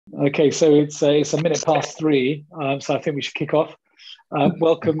Okay, so it's a minute past 3, so I think we should kick off.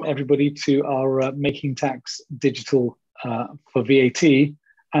 Welcome everybody to our Making Tax Digital for VAT and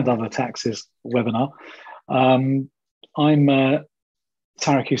other taxes webinar. I'm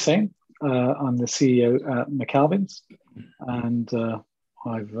Tariq Hussain. I'm the CEO at McAlvin's, and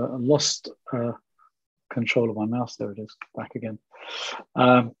I've lost control of my mouse. There it is, back again.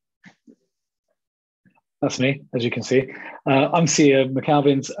 That's me, as you can see. I'm CEO of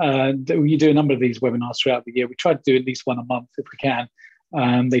McAlvin's, and we do a number of these webinars throughout the year. We try to do at least one a month if we can.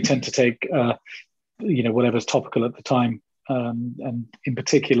 They tend to take, whatever's topical at the time, and in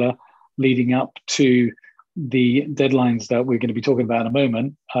particular, leading up to the deadlines that we're going to be talking about in a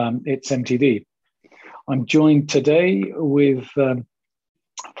moment. It's MTD. I'm joined today with Phil,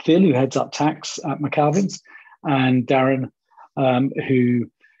 who heads up tax at McAlvin's, and Darren, who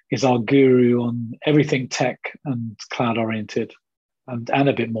is our guru on everything tech and cloud oriented, and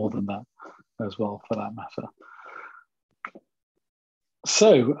a bit more than that as well, for that matter.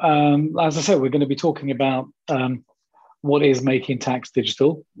 So, as I said, we're going to be talking about what is making tax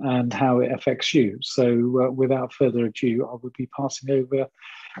digital and how it affects you. So, without further ado, I will be passing over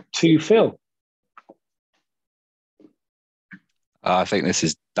to Phil. I think this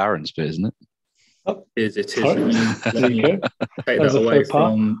is Darren's bit, isn't it? Oh, it is. Let me take that away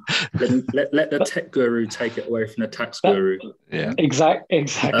from. Let the tech guru take it away from the tax guru. Yeah. Exactly.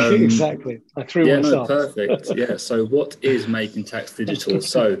 I threw myself. No, perfect. Yeah. So, what is making tax digital?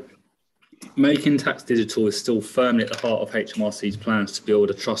 So, making tax digital is still firmly at the heart of HMRC's plans to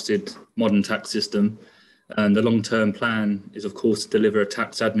build a trusted modern tax system. And the long-term plan is, of course, to deliver a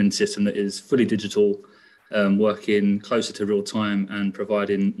tax admin system that is fully digital, working closer to real time and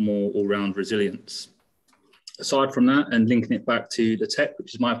providing more all-round resilience. Aside from that, and linking it back to the tech,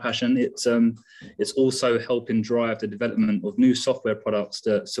 which is my passion, it's also helping drive the development of new software products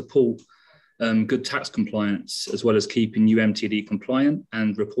that support good tax compliance, as well as keeping you MTD compliant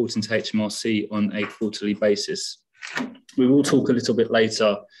and reporting to HMRC on a quarterly basis. We will talk a little bit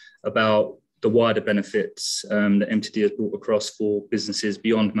later about the wider benefits that MTD has brought across for businesses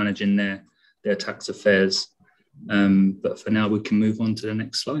beyond managing their tax affairs. But for now, we can move on to the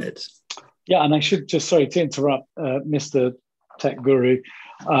next slide. Yeah, and I should just, sorry to interrupt, Mr. Tech Guru,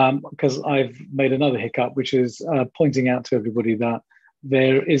 because I've made another hiccup, which is pointing out to everybody that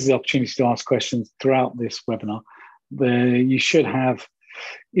there is the opportunity to ask questions throughout this webinar. You should have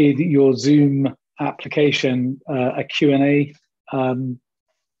in your Zoom application a Q&A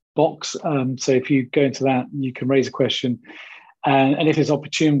box. So if you go into that, you can raise a question. And if it's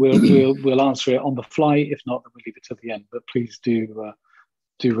opportune, we'll answer it on the fly. If not, then we'll leave it till the end. But please do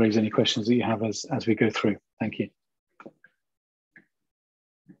raise any questions that you have as we go through. Thank you.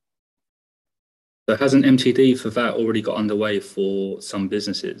 So hasn't MTD for VAT already got underway for some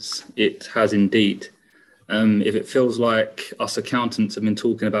businesses? It has indeed. If it feels like us accountants have been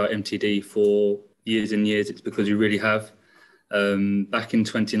talking about MTD for years and years, it's because we really have. Back in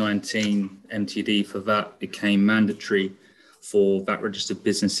 2019, MTD for VAT became mandatory for VAT registered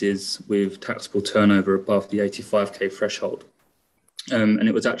businesses with taxable turnover above the 85k threshold. And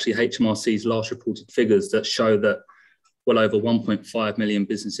it was actually HMRC's last reported figures that show that well over 1.5 million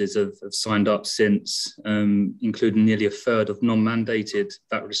businesses have signed up since, including nearly a third of non-mandated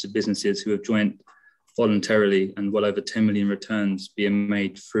VAT registered businesses who have joined voluntarily, and well over 10 million returns being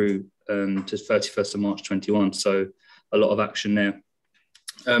made through to 31st of March 21. So a lot of action there.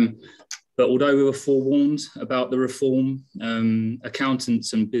 But although we were forewarned about the reform,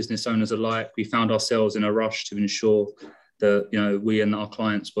 accountants and business owners alike, we found ourselves in a rush to ensure that we and our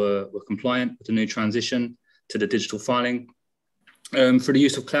clients were compliant with the new transition to the digital filing for the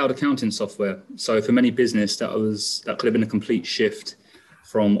use of cloud accounting software. So for many business, that could have been a complete shift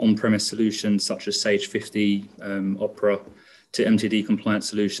from on-premise solutions such as Sage 50, Opera, to MTD compliant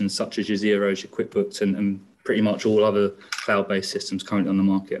solutions such as your Xeros, your QuickBooks, and pretty much all other cloud-based systems currently on the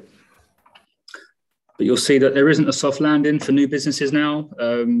market. But you'll see that there isn't a soft landing for new businesses now.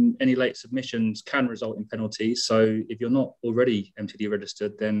 Any late submissions can result in penalties. So if you're not already MTD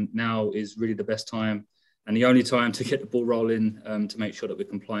registered, then now is really the best time and the only time to get the ball rolling to make sure that we're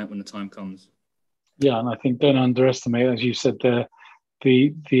compliant when the time comes. Yeah, and I think don't underestimate, as you said there,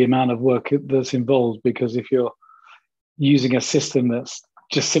 the amount of work that's involved, because if you're using a system that's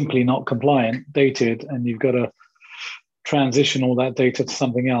just simply not compliant, dated, and you've got to transition all that data to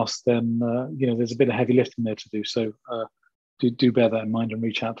something else, then there's a bit of heavy lifting there to do. So do bear that in mind and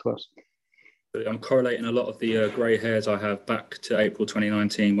reach out to us. I'm correlating a lot of the grey hairs I have back to April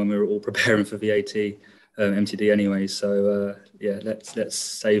 2019 when we were all preparing for VAT, MTD anyway. So let's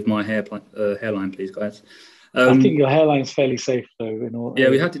save my hairline, please, guys. I think your hairline's fairly safe, though. In all, Yeah,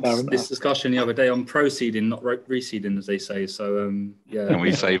 we had Darren. this discussion the other day on proceeding, not reseeding, as they say. So, yeah. And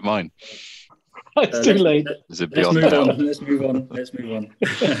we saved mine. It's too late. Let's move on. Let's move on. Let's move on.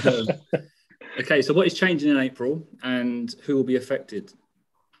 Okay, so what is changing in April and who will be affected?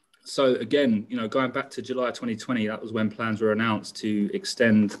 So again, going back to July 2020, that was when plans were announced to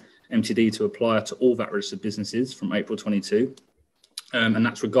extend MTD to apply to all VAT registered businesses from April 22, and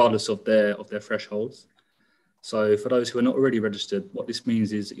that's regardless of their thresholds. So for those who are not already registered, what this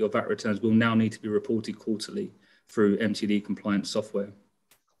means is that your VAT returns will now need to be reported quarterly through MTD compliant software.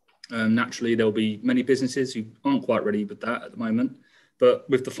 Naturally, there'll be many businesses who aren't quite ready with that at the moment, but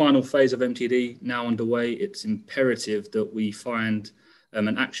with the final phase of MTD now underway, it's imperative that we find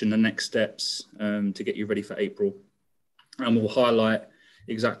and action the next steps to get you ready for April. And we'll highlight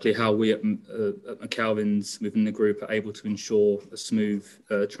exactly how we at McAlvin's within the group are able to ensure a smooth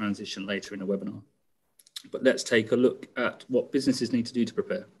transition later in the webinar. But let's take a look at what businesses need to do to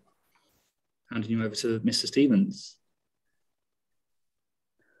prepare. Handing you over to Mr. Stevens.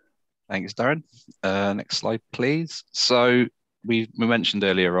 Thanks, Darren. Next slide, please. So we mentioned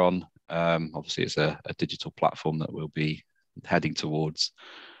earlier on, obviously it's a digital platform that we'll be heading towards.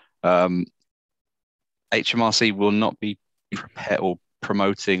 HMRC will not be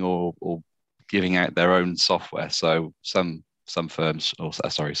promoting or giving out their own software. So some firms, or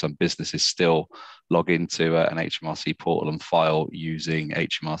sorry, some businesses still log into an HMRC portal and file using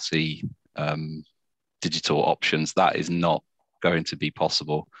HMRC digital options. That is not going to be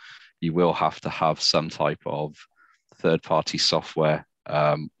possible. You will have to have some type of third-party software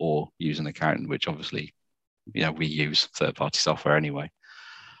or use an accountant, which obviously, we use third-party software anyway.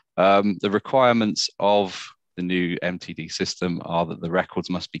 The requirements of the new MTD system are that the records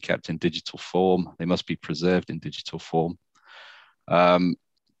must be kept in digital form. They must be preserved in digital form.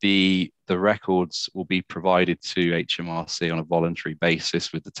 The records will be provided to HMRC on a voluntary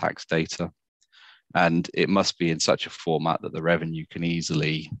basis with the tax data, and it must be in such a format that the revenue can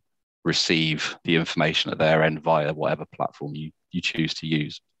easily receive the information at their end via whatever platform you choose to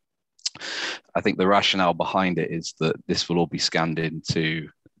use. I think the rationale behind it is that this will all be scanned into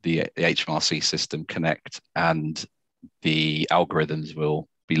the HMRC system Connect, and the algorithms will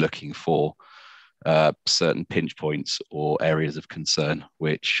be looking for certain pinch points or areas of concern,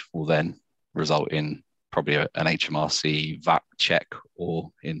 which will then result in probably an HMRC VAT check,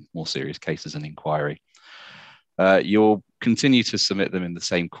 or in more serious cases, an inquiry. You'll continue to submit them in the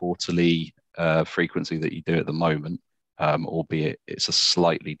same quarterly frequency that you do at the moment, albeit it's a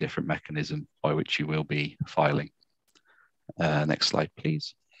slightly different mechanism by which you will be filing. Next slide,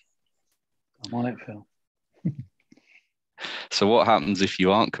 please. I'm on it, Phil. So what happens if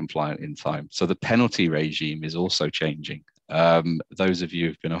you aren't compliant in time? So the penalty regime is also changing. Those of you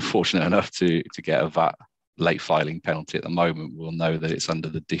who've been unfortunate enough to get a VAT late filing penalty at the moment will know that it's under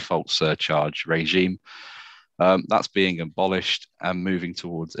the default surcharge regime. That's being abolished and moving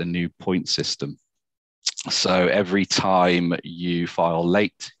towards a new point system. So every time you file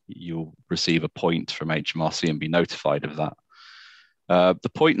late, you'll receive a point from HMRC and be notified of that.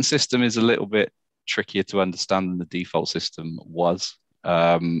 The pointing system is a little bit trickier to understand than the default system was.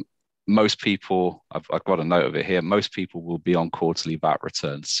 Most people, I've got a note of it here, most people will be on quarterly VAT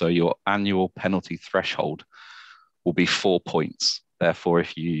returns. So your annual penalty threshold will be 4 points. Therefore,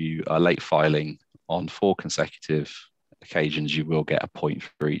 if you are late filing on 4 consecutive occasions, you will get a point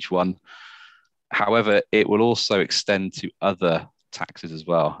for each one. However, it will also extend to other taxes as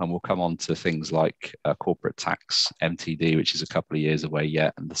well. And we'll come on to things like corporate tax, MTD, which is a couple of years away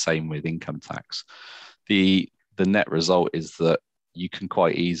yet, and the same with income tax. The net result is that you can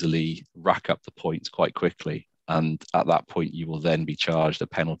quite easily rack up the points quite quickly. And at that point, you will then be charged a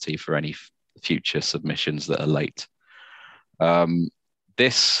penalty for any future submissions that are late.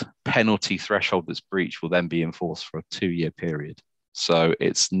 This penalty threshold that's breached will then be enforced for a 2-year period. So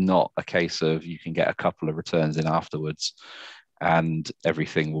it's not a case of you can get a couple of returns in afterwards and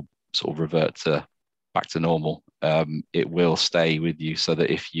everything will sort of revert back to normal. It will stay with you, so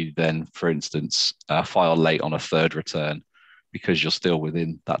that if you then, for instance, file late on a 3rd return, because you're still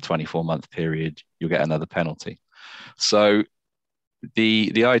within that 24-month period, you'll get another penalty. So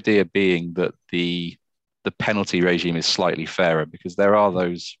the idea being that the penalty regime is slightly fairer, because there are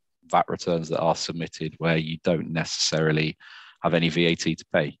those VAT returns that are submitted where you don't necessarily have any VAT to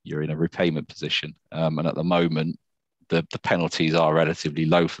pay. You're in a repayment position. And at the moment, the penalties are relatively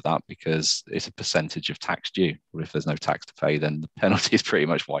low for that, because it's a percentage of tax due. But if there's no tax to pay, then the penalty is pretty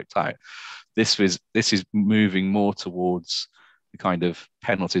much wiped out. This is moving more towards the kind of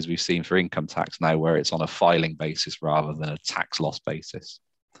penalties we've seen for income tax now, where it's on a filing basis rather than a tax loss basis.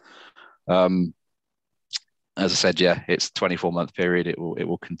 as I said, yeah, it's a 24-month period. It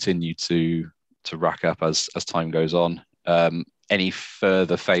will continue to rack up as time goes on. Any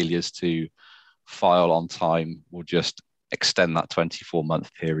further failures to file on time will just extend that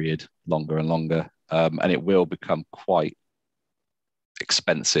 24-month period longer and longer, and it will become quite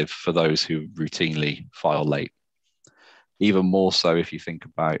expensive for those who routinely file late. Even more so if you think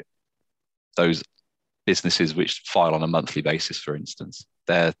about those businesses which file on a monthly basis, for instance.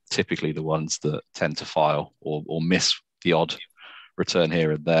 They're typically the ones that tend to file or miss the odd return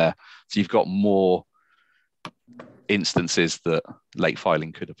here and there. So you've got more instances that late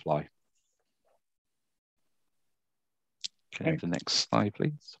filing could apply. Okay, the next slide,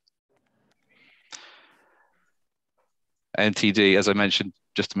 please. NTD, as I mentioned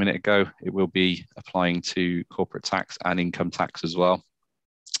just a minute ago, it will be applying to corporate tax and income tax as well.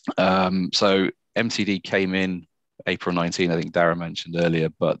 So MTD came in April 19, I think Darren mentioned earlier,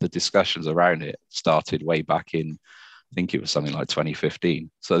 but the discussions around it started way back in, I think it was something like 2015.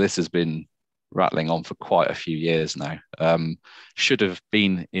 So this has been rattling on for quite a few years now. Should have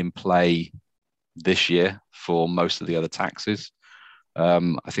been in play this year for most of the other taxes.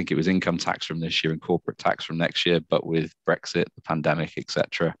 I think it was income tax from this year and corporate tax from next year, but with Brexit, the pandemic,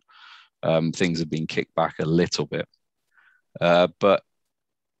 etc., things have been kicked back a little bit. But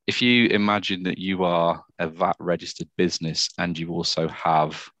if you imagine that you are a VAT registered business and you also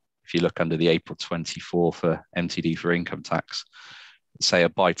have, if you look under the April 24 for MTD for income tax, say a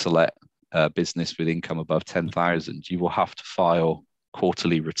buy-to-let business with income above 10,000, you will have to file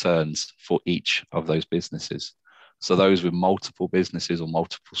quarterly returns for each of those businesses. So those with multiple businesses or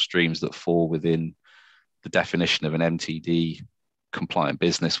multiple streams that fall within the definition of an MTD compliant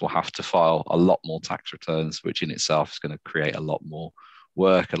business will have to file a lot more tax returns, which in itself is going to create a lot more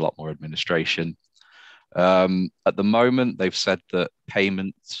work, a lot more administration. At the moment, they've said that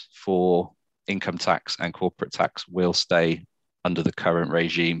payments for income tax and corporate tax will stay under the current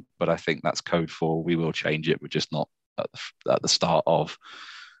regime, but I think that's code for we will change it. We're just not at the start of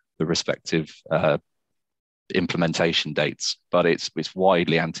the respective implementation dates, but it's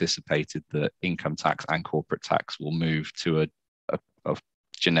widely anticipated that income tax and corporate tax will move to a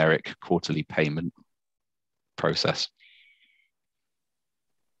generic quarterly payment process.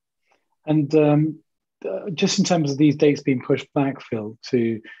 And just in terms of these dates being pushed back, Phil,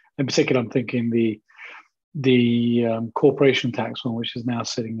 to, in particular, I'm thinking the corporation tax one, which is now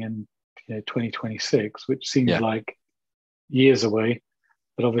sitting in 2026, which seems like years away.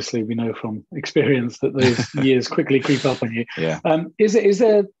 But obviously, we know from experience that those years quickly creep up on you. Yeah. Is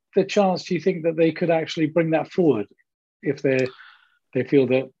there the chance, do you think, that they could actually bring that forward if they feel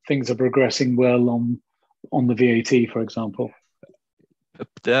that things are progressing well on the VAT, for example?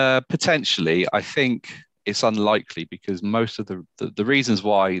 Potentially. I think it's unlikely because most of the reasons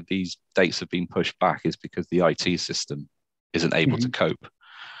why these dates have been pushed back is because the IT system isn't able to cope.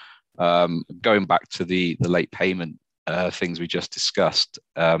 Going back to the late payment things we just discussed,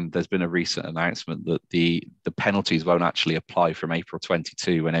 there's been a recent announcement that the penalties won't actually apply from April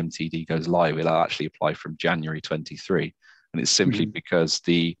 22 when MTD goes live. It'll actually apply from January 23. And it's simply because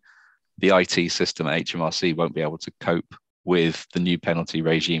the IT system at HMRC won't be able to cope with the new penalty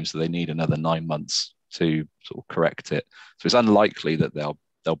regime, so they need another 9 months to sort of correct it. So it's unlikely that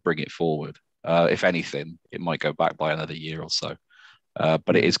they'll bring it forward. If anything, it might go back by another year or so,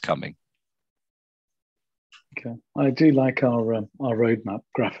 but it is coming. Okay, I do like our roadmap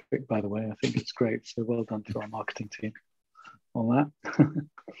graphic, by the way. I think it's great. So well done to our marketing team on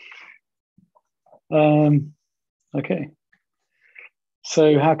that. Okay.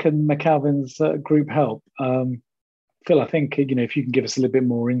 So how can McAlvin's group help? Phil, I think if you can give us a little bit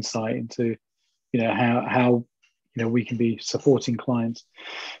more insight into how we can be supporting clients,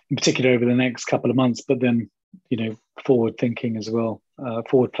 in particular over the next couple of months, but then forward thinking as well,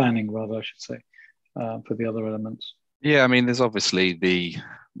 forward planning rather, I should say, for the other elements. Yeah, I mean, there's obviously the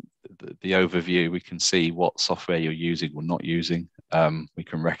overview. We can see what software you're using or not using. We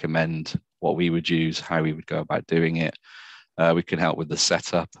can recommend what we would use, how we would go about doing it. We can help with the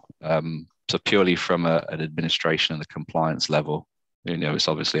setup. So purely from an administration and a compliance level, it's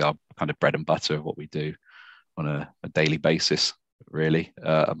obviously our kind of bread and butter of what we do on a daily basis, really,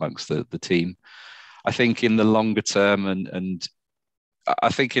 amongst the team. I think in the longer term, and I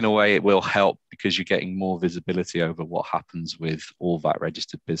think in a way it will help because you're getting more visibility over what happens with all VAT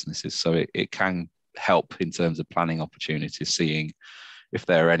registered businesses. So it can help in terms of planning opportunities, seeing if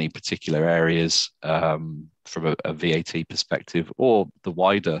there are any particular areas from a VAT perspective or the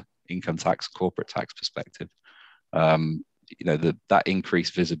wider income tax, corporate tax perspective. That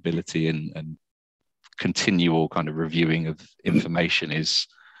increased visibility and continual kind of reviewing of information is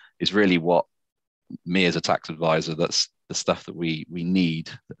really what me as a tax advisor, that's the stuff that we need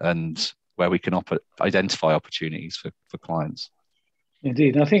and where we can identify opportunities for clients.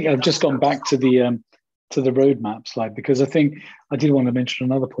 Indeed. I think I've just gone back to the roadmap slide, because I think I did want to mention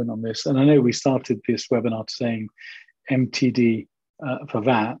another point on this. And I know we started this webinar saying MTD for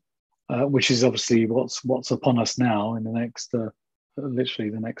VAT, which is obviously what's upon us now in the next, literally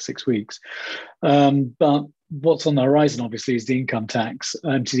the next 6 weeks. But what's on the horizon, obviously, is the income tax,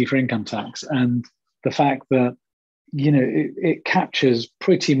 MTD for income tax, and the fact that, it captures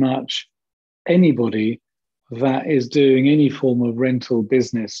pretty much anybody that is doing any form of rental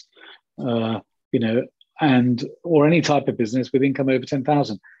business, and or any type of business with income over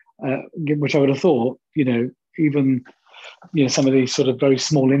 10,000, which I would have thought, even some of these sort of very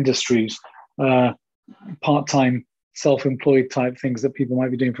small industries, part-time, self-employed type things that people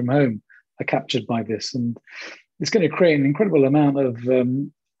might be doing from home are captured by this, and it's going to create an incredible amount of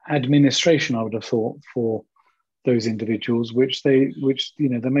administration, I would have thought, for those individuals, which they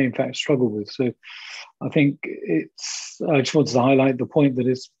may in fact struggle with. So I think I just wanted to highlight the point that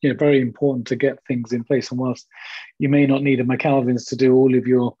it's very important to get things in place. And whilst you may not need a McAlvin's to do all of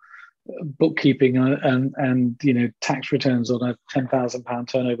your bookkeeping and tax returns on a £10,000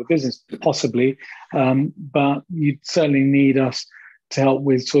 turnover business, possibly, but you certainly need us to help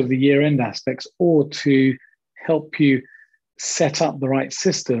with sort of the year-end aspects, or to help you set up the right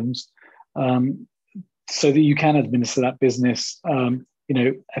systems, so that you can administer that business,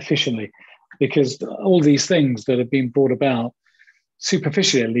 efficiently. Because all these things that have been brought about,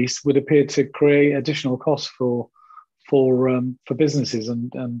 superficially at least, would appear to create additional costs for businesses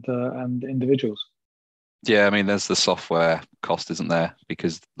and individuals. Yeah, I mean, there's the software cost, isn't there?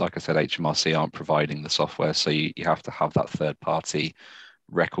 Because, like I said, HMRC aren't providing the software, so you have to have that third-party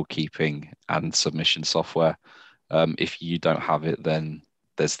record keeping and submission software. If you don't have it, then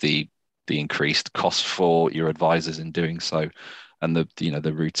there's the increased cost for your advisors in doing so, and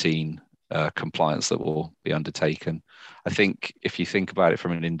the routine compliance that will be undertaken. I think if you think about it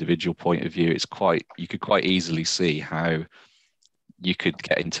from an individual point of view, you could quite easily see how you could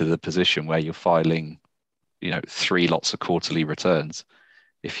get into the position where you're filing 3 lots of quarterly returns.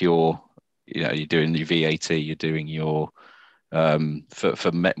 If you're doing your VAT, you're doing your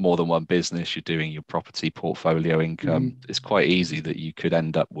for more than one business, you're doing your property portfolio income. It's quite easy that you could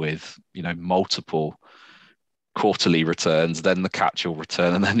end up with multiple quarterly returns, then the catch-all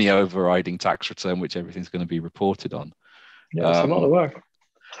return, and then the overriding tax return, which everything's going to be reported on. Yeah, it's a lot of work.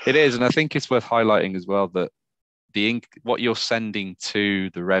 It is, and I think it's worth highlighting as well that what you're sending to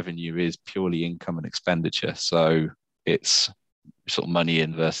the revenue is purely income and expenditure. So it's sort of money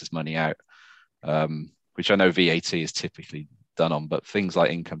in versus money out, which I know VAT is typically done on, but things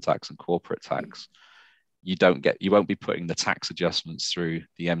like income tax and corporate tax, you won't be putting the tax adjustments through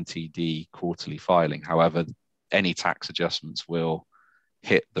the MTD quarterly filing. However, any tax adjustments will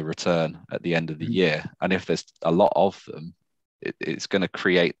hit the return at the end of the year. And if there's a lot of them, it's going to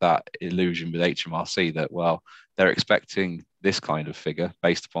create that illusion with HMRC that, well, they're expecting this kind of figure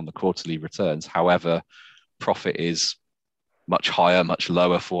based upon the quarterly returns. However, profit is much higher, much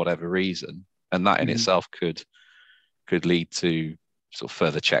lower for whatever reason. And that in itself could lead to sort of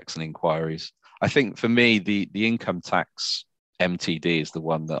further checks and inquiries. I think for me, the income tax MTD is the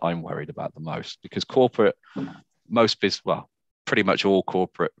one that I'm worried about the most, because pretty much all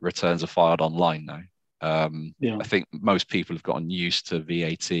corporate returns are filed online now. I think most people have gotten used to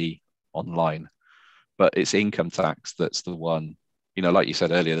VAT online, but it's income tax that's the one, like you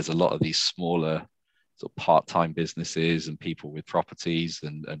said earlier, there's a lot of these smaller sort of part-time businesses and people with properties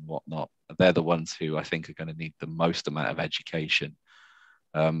and whatnot. They're the ones who I think are going to need the most amount of education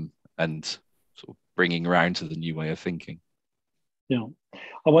and sort of bringing around to the new way of thinking. Yeah.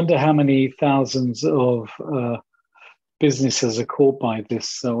 I wonder how many thousands of businesses are caught by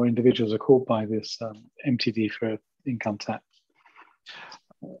this, or individuals are caught by this MTD for income tax.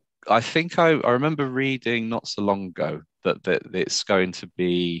 I think I remember reading not so long ago that it's going to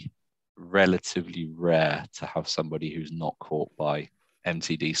be relatively rare to have somebody who's not caught by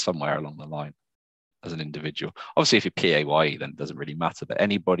MTD somewhere along the line as an individual. Obviously, if you're PAYE, then it doesn't really matter, but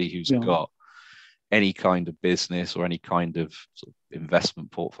anybody who's got any kind of business or any kind of sort of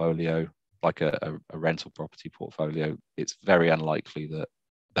investment portfolio, like a rental property portfolio, it's very unlikely that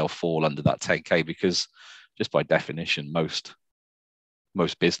they'll fall under that 10K, because just by definition, most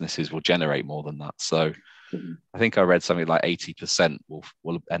businesses will generate more than that. So I think I read something like 80%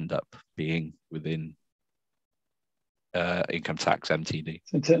 will end up being within income tax MTD.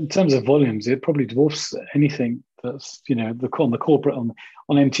 In terms of volumes, it probably dwarfs anything that's on the corporate on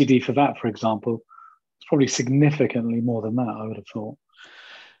MTD for that, for example. It's probably significantly more than that, I would have thought.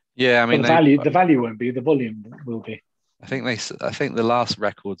 Yeah, I mean, the value won't be, the volume will be. I think the last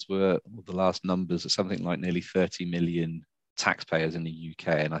records were, or the last numbers are something like nearly 30 million taxpayers in the UK,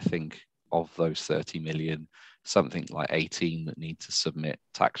 and I think of those 30 million, something like 18 that need to submit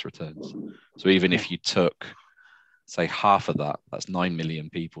tax returns. So even if you took, say, half of that, that's 9 million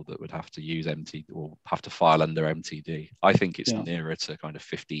people that would have to use MTD or have to file under MTD. I think it's nearer to kind of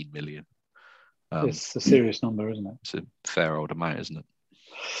 15 million. It's a serious number, isn't it? It's a fair old amount, isn't it?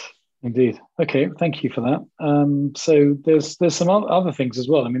 Indeed. Okay, thank you for that. So there's some other things as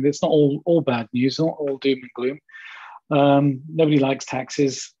well. I mean, it's not all bad news, not all doom and gloom. Nobody likes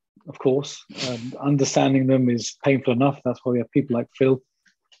taxes, of course. Understanding them is painful enough. That's why we have people like Phil,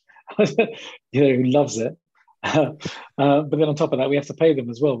 who loves it. But then on top of that, we have to pay them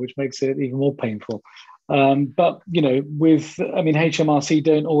as well, which makes it even more painful. But HMRC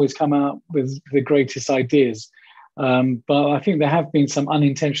don't always come out with the greatest ideas. But I think there have been some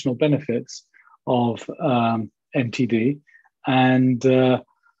unintentional benefits of MTD, and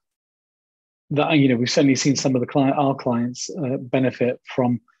we've certainly seen some of our clients benefit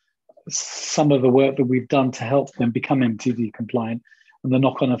from some of the work that we've done to help them become MTD compliant, and the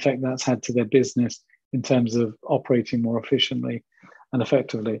knock-on effect that's had to their business in terms of operating more efficiently and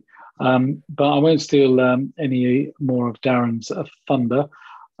effectively. But I won't steal any more of Darren's thunder.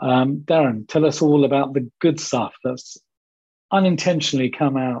 Darren, tell us all about the good stuff that's unintentionally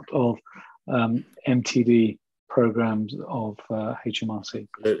come out of MTD programs of HMRC.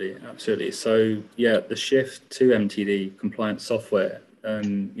 Absolutely. So the shift to MTD compliant software,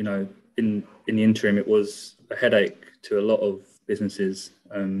 in the interim, it was a headache to a lot of businesses,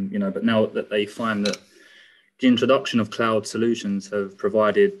 but now that they find that the introduction of cloud solutions have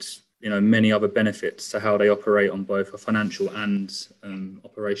provided many other benefits to how they operate on both a financial and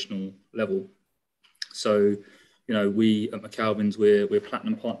operational level. So, we at McAlvin's, we're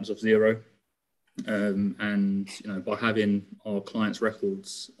platinum partners of Xero, and by having our clients'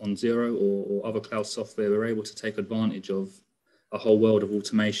 records on Xero or other cloud software, we're able to take advantage of a whole world of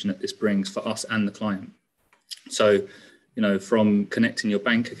automation that this brings for us and the client. So, from connecting your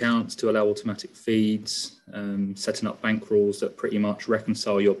bank accounts to allow automatic feeds, setting up bank rules that pretty much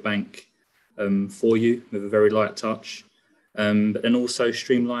reconcile your bank for you with a very light touch, but then also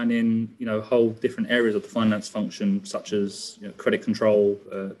streamlining, whole different areas of the finance function, such as credit control,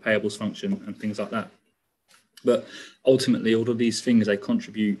 payables function, and things like that. But ultimately, all of these things, they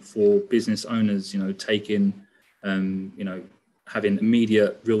contribute for business owners, taking, having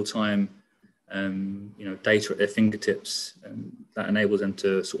immediate real-time data at their fingertips, that enables them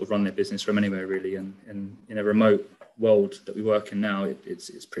to sort of run their business from anywhere, really. And in a remote world that we work in now,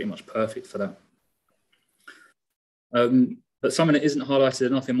 it's pretty much perfect for that. But something that isn't highlighted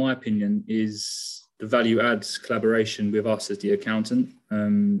enough, in my opinion, is the value adds collaboration with us as the accountant,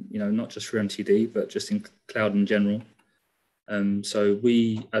 not just for MTD, but just in cloud in general. So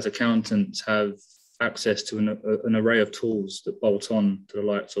we as accountants have access to an array of tools that bolt on to the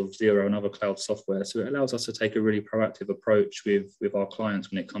likes of Xero and other cloud software. So it allows us to take a really proactive approach with our clients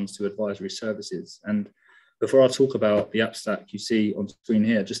when it comes to advisory services. And before I talk about the app stack you see on screen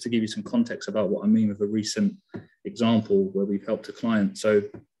here, just to give you some context about what I mean with a recent example where we've helped a client. So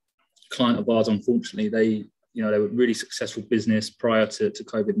a client of ours, unfortunately, they were a really successful business prior to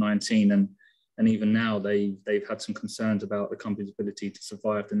COVID-19, and even now they've had some concerns about the company's ability to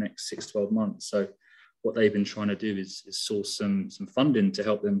survive the next 6-12 months. So what they've been trying to do is source some funding to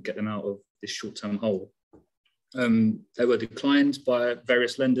help them get them out of this short-term hole. They were declined by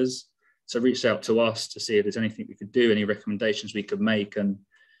various lenders, so reached out to us to see if there's anything we could do, any recommendations we could make. And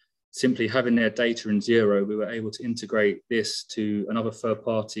simply having their data in Xero, we were able to integrate this to another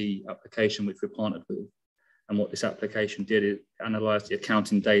third-party application which we're partnered with. And what this application did, it analysed the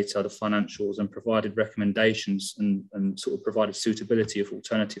accounting data, the financials, and provided recommendations and sort of provided suitability of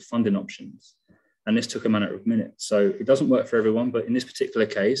alternative funding options. And this took a matter of minutes. So it doesn't work for everyone, but in this particular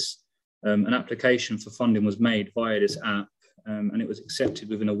case, an application for funding was made via this app, and it was accepted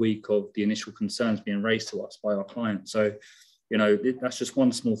within a week of the initial concerns being raised to us by our clients. So, that's just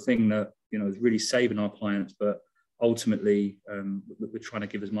one small thing that, is really saving our clients, but ultimately, we're trying to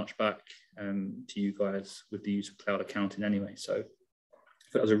give as much back to you guys with the use of cloud accounting anyway. So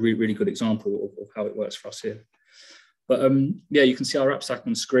that was a really, really good example of how it works for us here. But you can see our app stack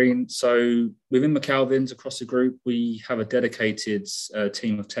on screen. So within McAlvin's, across the group, we have a dedicated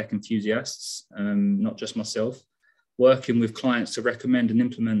team of tech enthusiasts, not just myself, working with clients to recommend and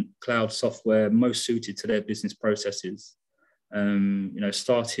implement cloud software most suited to their business processes.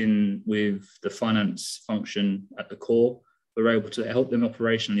 Starting with the finance function at the core, we're able to help them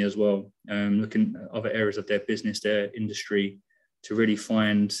operationally as well, looking at other areas of their business, their industry, to really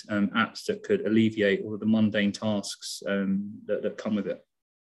find apps that could alleviate all of the mundane tasks that come with it.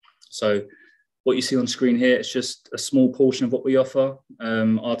 So what you see on screen here is just a small portion of what we offer.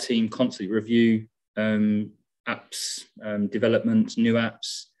 Our team constantly review apps, development, new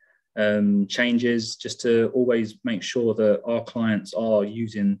apps, changes, just to always make sure that our clients are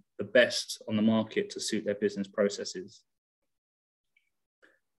using the best on the market to suit their business processes.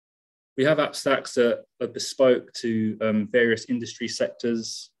 We have app stacks that are bespoke to various industry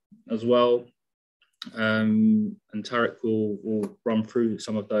sectors as well. And Tarek will run through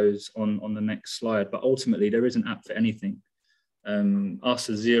some of those on the next slide, but ultimately there is an app for anything. Us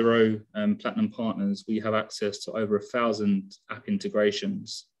as Zero Platinum partners, we have access to over 1,000 app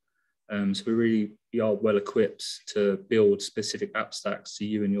integrations. So we are well equipped to build specific app stacks to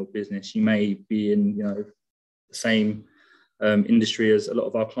you and your business. You may be in the same industry as a lot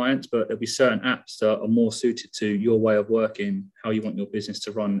of our clients, but there'll be certain apps that are more suited to your way of working, how you want your business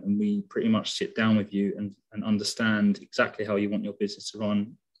to run, and we pretty much sit down with you and understand exactly how you want your business to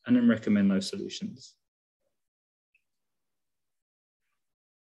run and then recommend those solutions.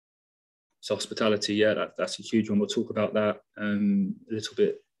 So hospitality, yeah, that's a huge one. We'll talk about that a little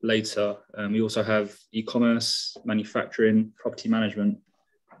bit later. We also have e-commerce, manufacturing, property management,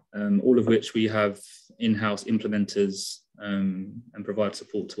 all of which we have in-house implementers and provide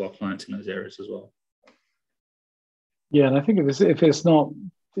support to our clients in those areas as well. Yeah, and I think if it's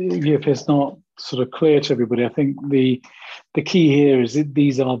not sort of clear to everybody, I think the key here is that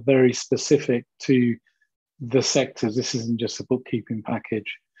these are very specific to the sectors. This isn't just a bookkeeping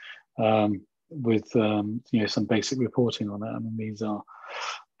package with some basic reporting on it. I mean, these are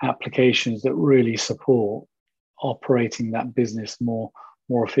applications that really support operating that business more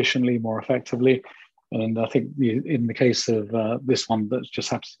efficiently, more effectively. And I think in the case of this one that just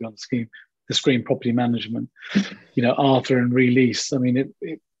happens to be on the screen, property management, Arthur and release. I mean,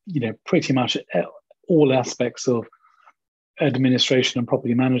 it pretty much all aspects of administration and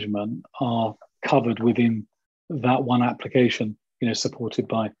property management are covered within that one application, supported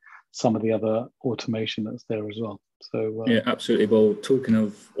by some of the other automation that's there as well. So yeah, absolutely. Well, talking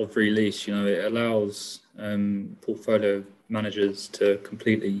of release, it allows portfolio managers to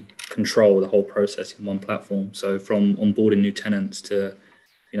completely control the whole process in one platform. So from onboarding new tenants to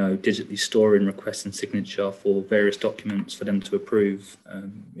digitally storing requests and signature for various documents for them to approve,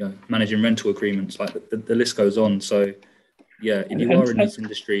 managing rental agreements, like the list goes on. So yeah, if you are in these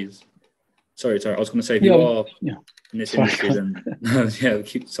industries, sorry, I was going to say, if you are in this industry, then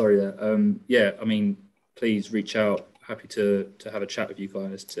sorry there. I mean, please reach out. Happy to have a chat with you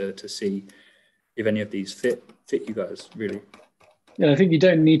guys to see if any of these fit you guys, really. Yeah, I think you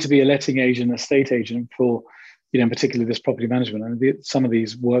don't need to be a letting agent, estate agent for, in particular this property management. I mean, some of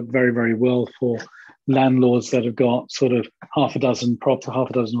these work very, very well for landlords that have got sort of half a dozen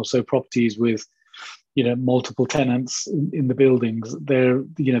or so properties with, multiple tenants in the buildings.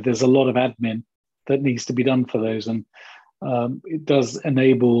 There's a lot of admin that needs to be done for those, and it does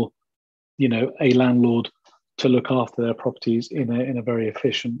enable, a landlord to look after their properties in a very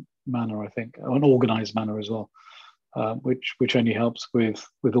efficient manner, I think, or an organised manner as well, which only helps with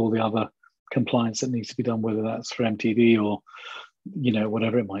all the other compliance that needs to be done, whether that's for MTD or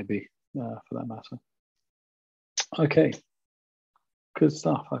whatever it might be for that matter. Okay, good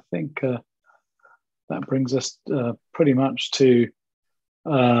stuff. I think that brings us pretty much to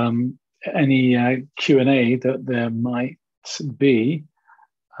any Q&A that there might be.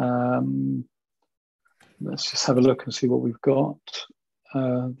 Let's just have a look and see what we've got.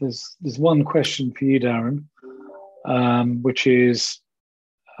 There's one question for you, Darren, which is,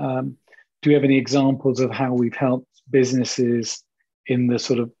 do you have any examples of how we've helped businesses in the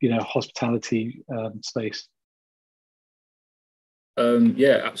sort of hospitality space?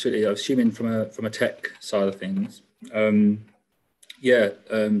 Yeah, absolutely. I'm assuming from a tech side of things.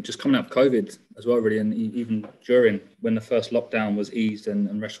 Just coming out of COVID as well, really, and even during when the first lockdown was eased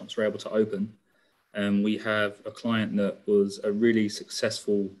and restaurants were able to open. We have a client that was a really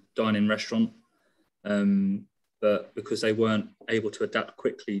successful dine-in restaurant, but because they weren't able to adapt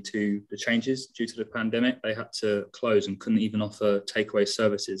quickly to the changes due to the pandemic, they had to close and couldn't even offer takeaway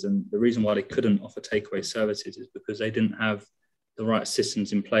services. And the reason why they couldn't offer takeaway services is because they didn't have the right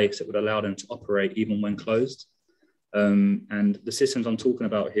systems in place that would allow them to operate even when closed. And the systems I'm talking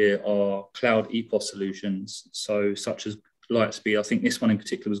about here are cloud EPOS solutions, so such as Lightspeed. I think this one in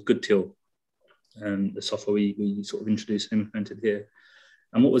particular was GoodTill, the software we sort of introduced and implemented here.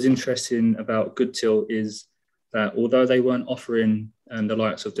 And what was interesting about GoodTill is that although they weren't offering the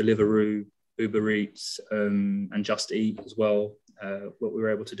likes of Deliveroo, Uber Eats, and Just Eat as well, what we were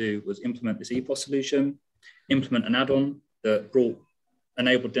able to do was implement this EPOS solution, implement an add-on that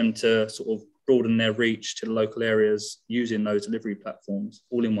enabled them to sort of broaden their reach to the local areas using those delivery platforms,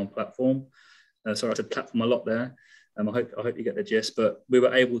 all in one platform. Sorry, I said platform a lot there. I hope you get the gist, but we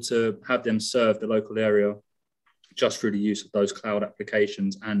were able to have them serve the local area just through the use of those cloud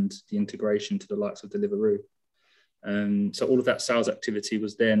applications and the integration to the likes of Deliveroo. So all of that sales activity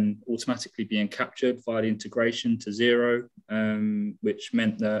was then automatically being captured via the integration to Xero, which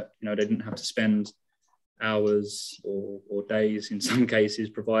meant that they didn't have to spend hours or days in some cases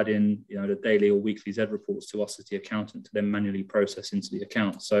providing the daily or weekly Z reports to us as the accountant to then manually process into the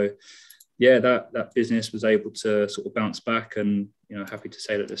account. So yeah, that business was able to sort of bounce back, and happy to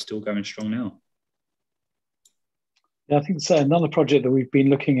say that they're still going strong now. Yeah, I think so. Another project that we've been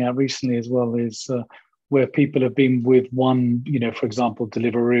looking at recently as well is where people have been with one, for example,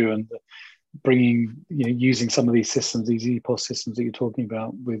 Deliveroo, and bringing, using some of these systems, these EPOS systems that you're talking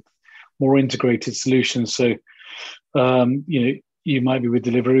about, with more integrated solutions. So, you might be with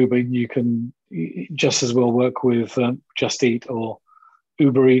Deliveroo, but you can just as well work with Just Eat or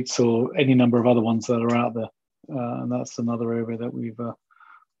Uber Eats or any number of other ones that are out there. And that's another area that we've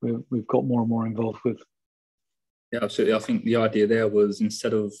got more and more involved with. Yeah, absolutely. I think the idea there was,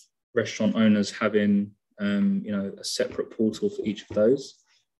 instead of restaurant owners having a separate portal for each of those,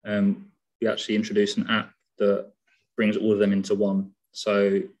 we actually introduced an app that brings all of them into one.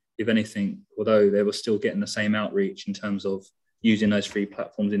 So if anything, although they were still getting the same outreach in terms of using those three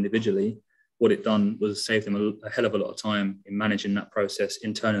platforms individually, what it done was save them a hell of a lot of time in managing that process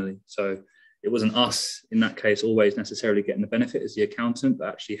internally. So it wasn't us in that case always necessarily getting the benefit as the accountant, but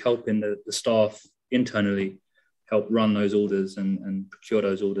actually helping the staff internally help run those orders and procure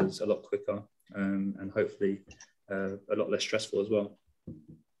those orders a lot quicker, and hopefully a lot less stressful as well.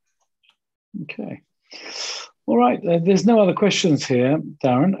 Okay. All right. There's no other questions here,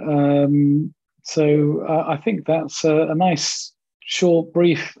 Darren. So I think that's a nice, short,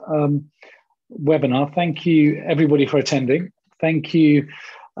 brief webinar. Thank you, everybody, for attending. Thank you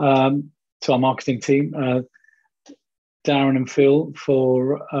to our marketing team, Darren and Phil,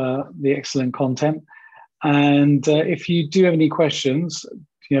 for the excellent content. And if you do have any questions,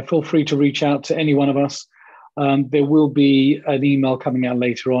 feel free to reach out to any one of us. There will be an email coming out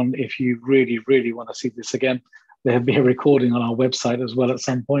later on if you really, really want to see this again. There'll be a recording on our website as well at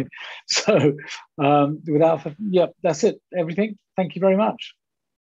some point. So that's it, everything. Thank you very much.